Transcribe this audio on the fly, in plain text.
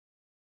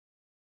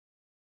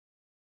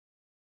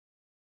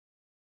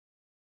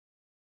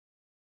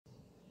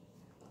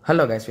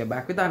Hello guys, we are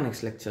back with our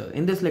next lecture.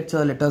 In this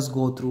lecture, let us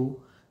go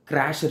through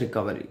crash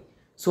recovery.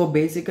 So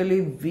basically,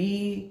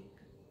 we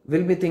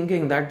will be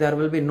thinking that there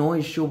will be no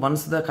issue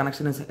once the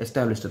connection is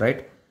established,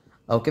 right?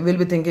 Okay, we'll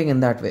be thinking in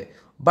that way.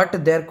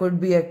 But there could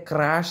be a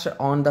crash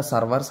on the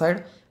server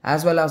side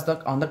as well as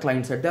on the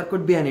client side. There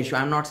could be an issue.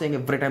 I'm not saying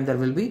every time there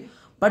will be,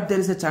 but there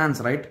is a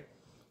chance, right?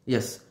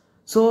 Yes.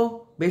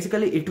 So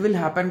basically, it will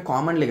happen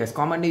commonly, guys.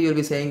 Commonly, you'll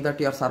be saying that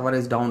your server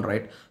is down,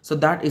 right? So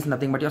that is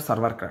nothing but your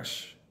server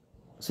crash.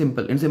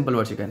 In simple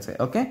words you can say.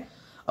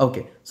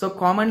 Okay, so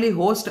commonly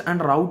host and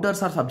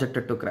routers are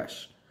subjected to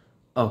crash.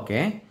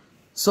 Okay,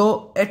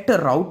 so at a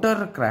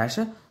router crash,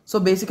 so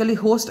basically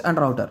host and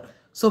router,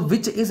 so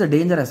which is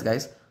dangerous,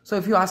 guys? So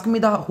if you ask me,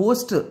 the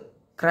host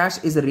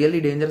crash is really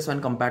dangerous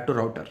when compared to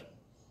router,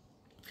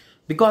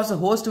 because the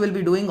host will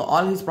be doing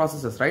all his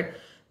processes, right?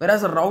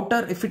 Whereas a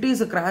router, if it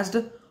is crashed,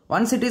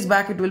 once it is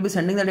back, it will be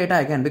sending the data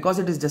again, because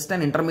it is just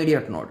an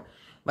intermediate node,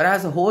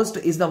 whereas a host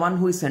is the one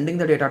who is sending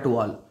the data to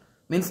all.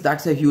 Means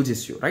that's a huge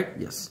issue, right?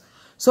 Yes.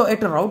 So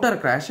at a router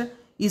crash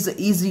is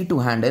easy to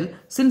handle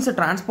since the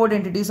transport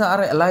entities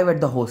are alive at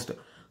the host.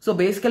 So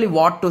basically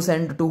what to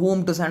send, to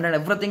whom to send, and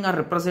everything are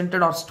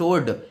represented or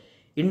stored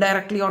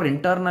indirectly or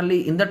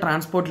internally in the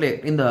transport layer,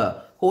 in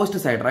the host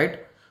side, right?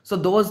 So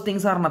those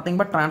things are nothing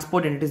but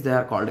transport entities, they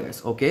are called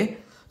as. Okay.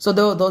 So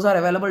those are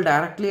available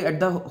directly at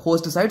the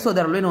host side, so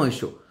there will be no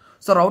issue.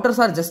 So routers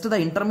are just the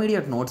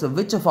intermediate nodes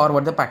which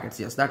forward the packets.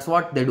 Yes, that's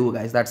what they do,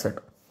 guys. That's it.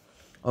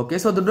 Okay,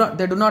 so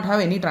they do not have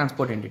any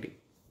transport entity.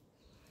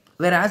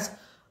 Whereas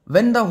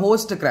when the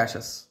host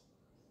crashes,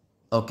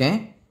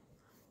 okay,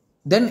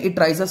 then it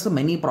raises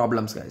many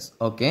problems, guys.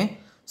 Okay,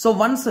 so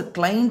once a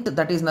client,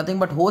 that is nothing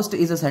but host,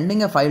 is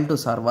sending a file to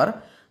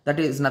server, that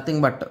is nothing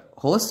but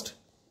host,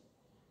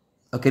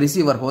 okay,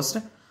 receiver host.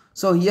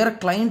 So here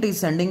client is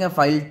sending a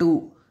file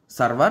to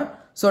server.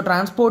 So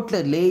transport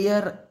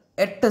layer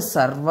at the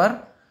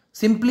server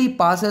simply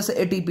passes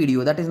a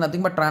TPDU, that is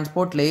nothing but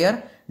transport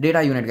layer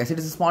data unit, guys. It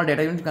is a small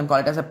data unit. You can call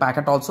it as a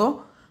packet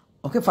also.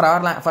 Okay, for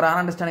our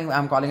understanding, I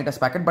am calling it as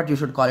packet, but you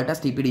should call it as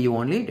TPDU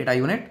only, data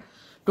unit,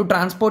 to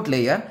transport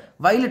layer.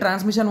 While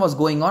transmission was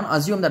going on,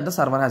 assume that the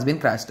server has been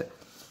crashed.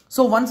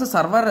 So once the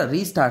server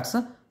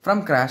restarts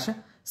from crash,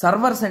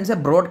 server sends a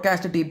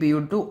broadcast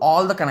TPU to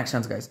all the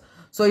connections, guys.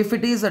 So if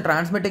it is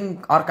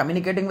transmitting or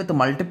communicating with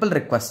multiple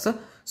requests,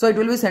 so it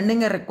will be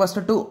sending a request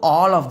to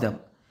all of them,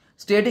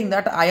 stating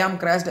that I am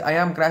crashed,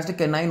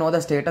 can I know the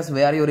status,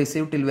 where you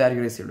received, till where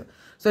you received.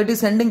 So it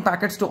is sending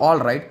packets to all,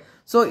 right?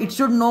 So it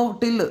should know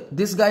till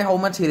this guy how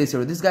much he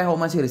received, this guy how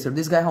much he received,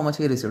 this guy how much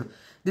he received,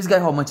 this guy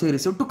how much he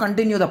received, to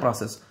continue the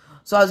process.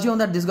 So assume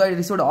that this guy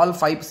received all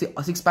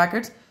 6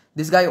 packets,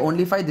 this guy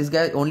only 5, this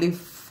guy only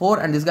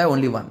 4, and this guy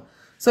only 1.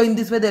 So in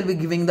this way they will be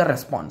giving the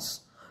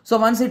response. So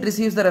once it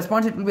receives the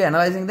response, it will be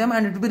analyzing them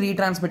and it will be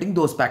retransmitting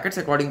those packets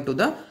according to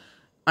the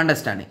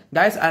understanding.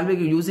 Guys, I'll be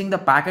using the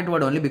packet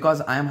word only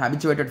because I am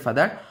habituated for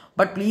that.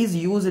 But please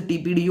use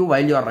TPDU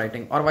while you are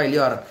writing or while you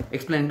are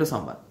explaining to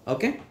someone.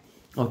 Okay.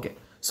 Okay.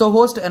 So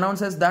host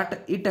announces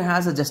that it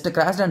has just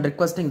crashed and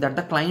requesting that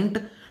the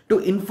client to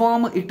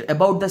inform it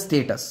about the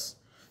status.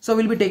 So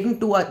we'll be taking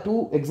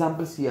two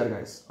examples here,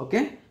 guys.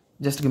 Okay.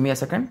 Just give me a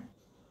second.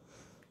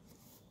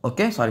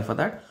 Okay. Sorry for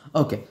that.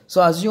 Okay.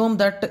 So assume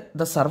that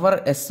the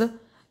server S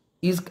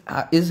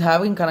is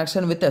having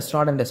connection with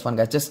S0 and S1,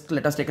 guys. Just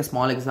let us take a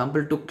small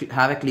example to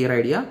have a clear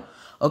idea.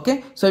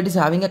 Okay, so it is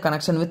having a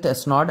connection with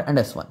S0 and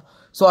S1.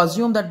 So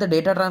assume that the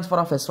data transfer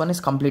of S1 is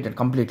completed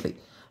completely,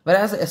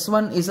 whereas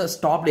S1 is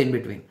stopped in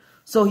between.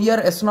 So here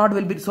S0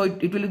 will be, so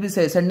it will be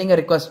sending a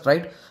request,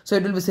 right? So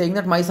it will be saying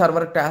that my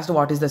server crashed,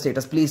 what is the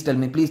status? Please tell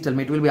me, please tell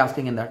me. It will be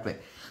asking in that way.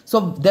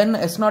 So then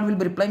S0 will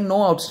be replying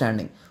no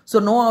outstanding. So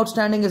no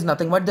outstanding is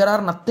nothing, but there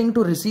are nothing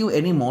to receive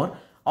anymore.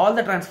 All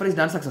the transfer is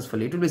done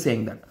successfully. It will be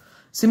saying that.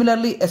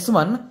 Similarly,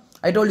 S1,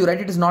 I told you, right,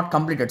 it is not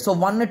completed. So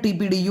one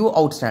TPDU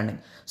outstanding.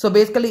 So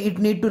basically it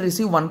need to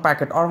receive one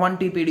packet or one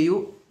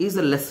TPDU is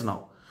less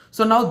now.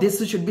 So now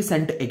this should be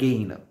sent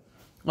again.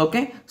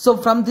 Okay. So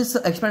from this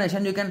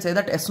explanation, you can say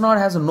that S0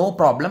 has no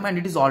problem and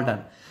it is all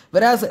done.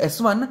 Whereas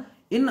S1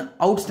 in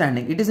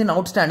outstanding, it is in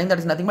outstanding, that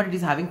is nothing but it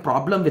is having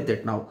problem with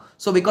it now.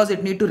 So because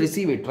it need to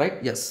receive it,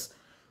 right? Yes.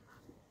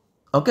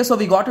 Okay, so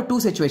we got two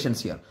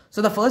situations here.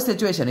 So the first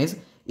situation is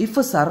if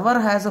a server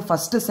has a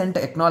first sent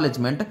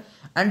acknowledgement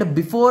and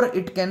before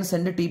it can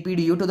send a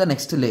TPDU to the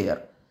next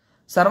layer,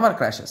 server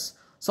crashes.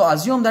 So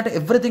assume that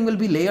everything will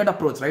be layered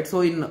approach, right? So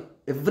in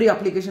every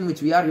application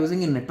which we are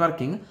using in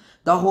networking,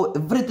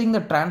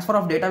 the transfer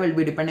of data will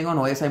be depending on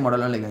OSI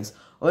model only, guys.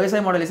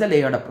 OSI model is a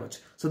layered approach.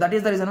 So that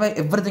is the reason why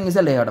everything is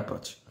a layered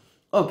approach.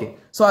 Okay,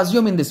 so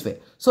assume in this way.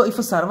 So if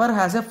a server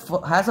has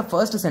a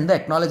first send the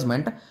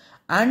acknowledgement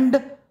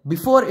and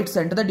before it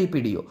sent the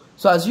DPDU.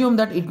 So assume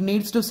that it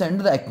needs to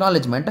send the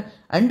acknowledgement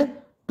and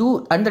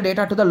the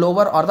data to the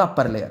lower or the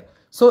upper layer.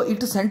 So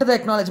it sent the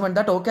acknowledgement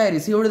that okay, I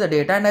received the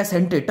data and I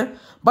sent it,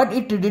 but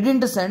it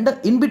didn't send,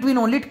 in between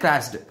only it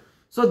crashed.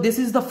 So this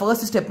is the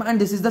first step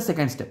and this is the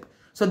second step.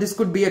 So this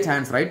could be a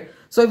chance, right?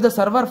 So if the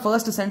server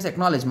first sends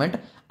acknowledgement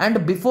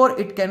and before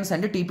it can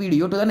send a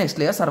TPDU to the next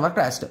layer, server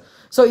crashed.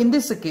 So in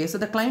this case,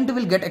 the client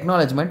will get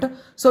acknowledgement,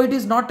 so it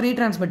is not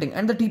retransmitting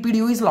and the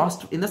TPDU is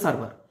lost in the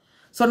server.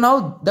 So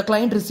now the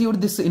client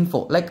received this info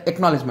like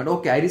acknowledgement.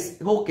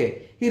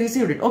 Okay, he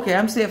received it. Okay,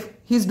 I'm safe.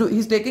 He's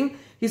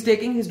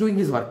doing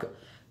his work.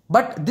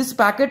 But this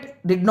packet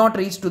did not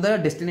reach to the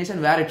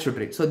destination where it should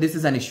reach. So this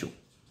is an issue.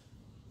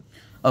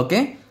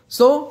 Okay.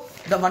 So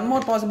the one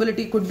more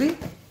possibility could be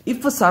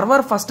if a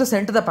server first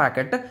sent the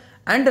packet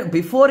and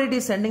before it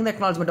is sending the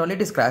acknowledgement only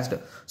it is crashed.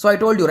 So I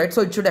told you, right?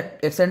 So it should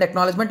send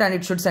acknowledgement and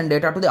it should send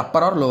data to the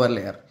upper or lower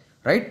layer,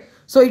 right?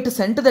 So it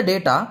sent the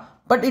data,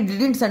 but it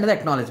didn't send the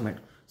acknowledgement.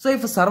 So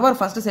if a server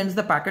first sends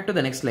the packet to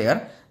the next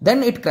layer,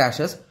 then it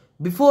crashes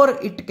before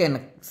it can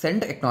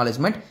send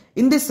acknowledgement.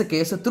 In this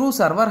case, through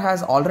server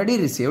has already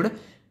received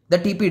the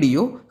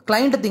TPDU,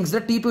 client thinks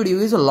that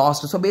TPDU is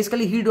lost. So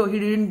basically he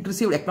didn't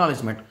receive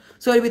acknowledgement.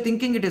 So he'll be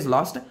thinking it is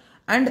lost,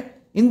 and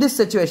in this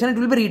situation it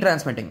will be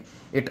retransmitting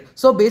it.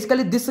 So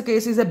basically this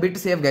case is a bit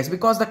safe, guys,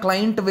 because the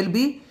client will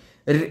be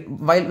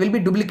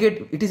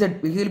duplicate.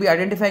 He'll be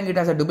identifying it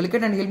as a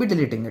duplicate and he'll be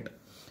deleting it.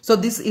 So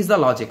this is the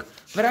logic.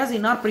 Whereas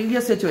in our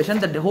previous situation,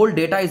 the whole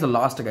data is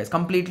lost, guys,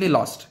 completely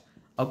lost.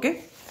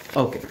 Okay.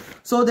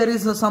 So there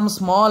is some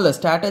small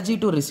strategy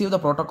to receive the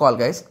protocol,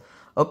 guys.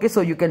 Okay,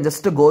 so you can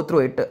just go through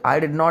it. I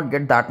did not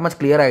get that much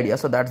clear idea,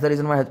 so that's the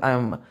reason why I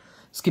am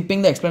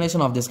skipping the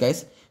explanation of this,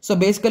 guys. So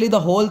basically the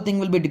whole thing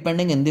will be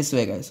depending in this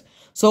way, guys.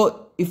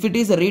 So if it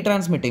is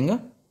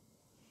retransmitting,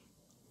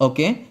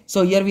 okay,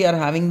 so here we are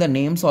having the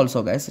names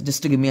also, guys.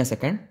 Just give me a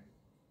second.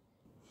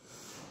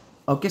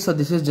 Okay, so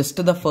this is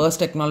just the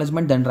first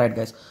acknowledgement, then write,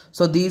 guys.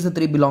 So these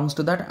three belongs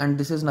to that, and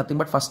this is nothing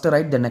but first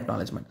write, then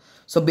acknowledgement.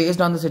 So based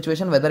on the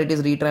situation, whether it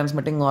is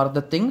retransmitting or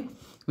the thing,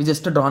 we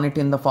just drawn it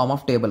in the form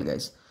of table,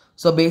 guys.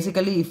 So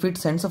basically if it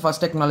sends a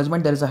first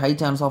acknowledgement, there is a high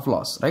chance of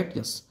loss, right?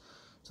 Yes.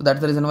 So that's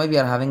the reason why we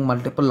are having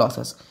multiple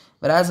losses.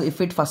 Whereas if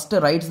it first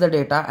writes the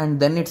data and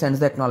then it sends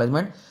the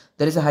acknowledgement,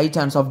 there is a high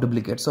chance of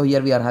duplicate. So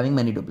here we are having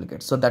many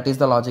duplicates. So that is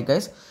the logic,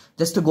 guys.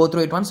 Just to go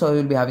through it once, so we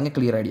will be having a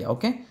clear idea.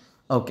 Okay.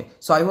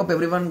 So I hope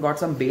everyone got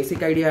some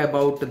basic idea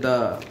about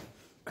the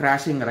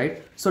crashing,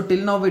 right? So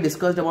till now we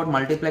discussed about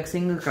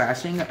multiplexing,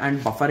 crashing and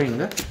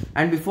buffering,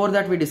 and before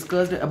that we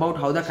discussed about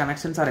how the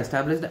connections are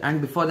established, and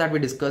before that we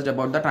discussed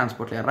about the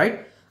transport layer,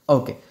 right?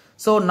 Okay.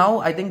 So now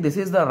I think this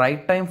is the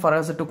right time for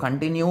us to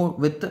continue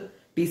with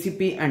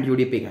TCP and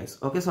UDP, guys.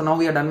 Okay, so now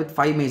we are done with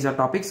 5 major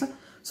topics.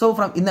 So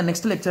in the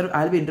next lecture,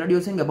 I'll be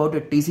introducing about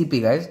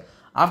TCP, guys.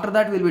 After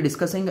that, we'll be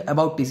discussing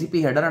about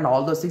TCP header and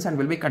all those things, and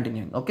we'll be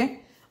continuing. Okay.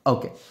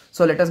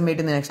 So let us meet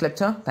in the next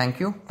lecture. Thank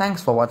you.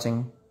 Thanks for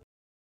watching.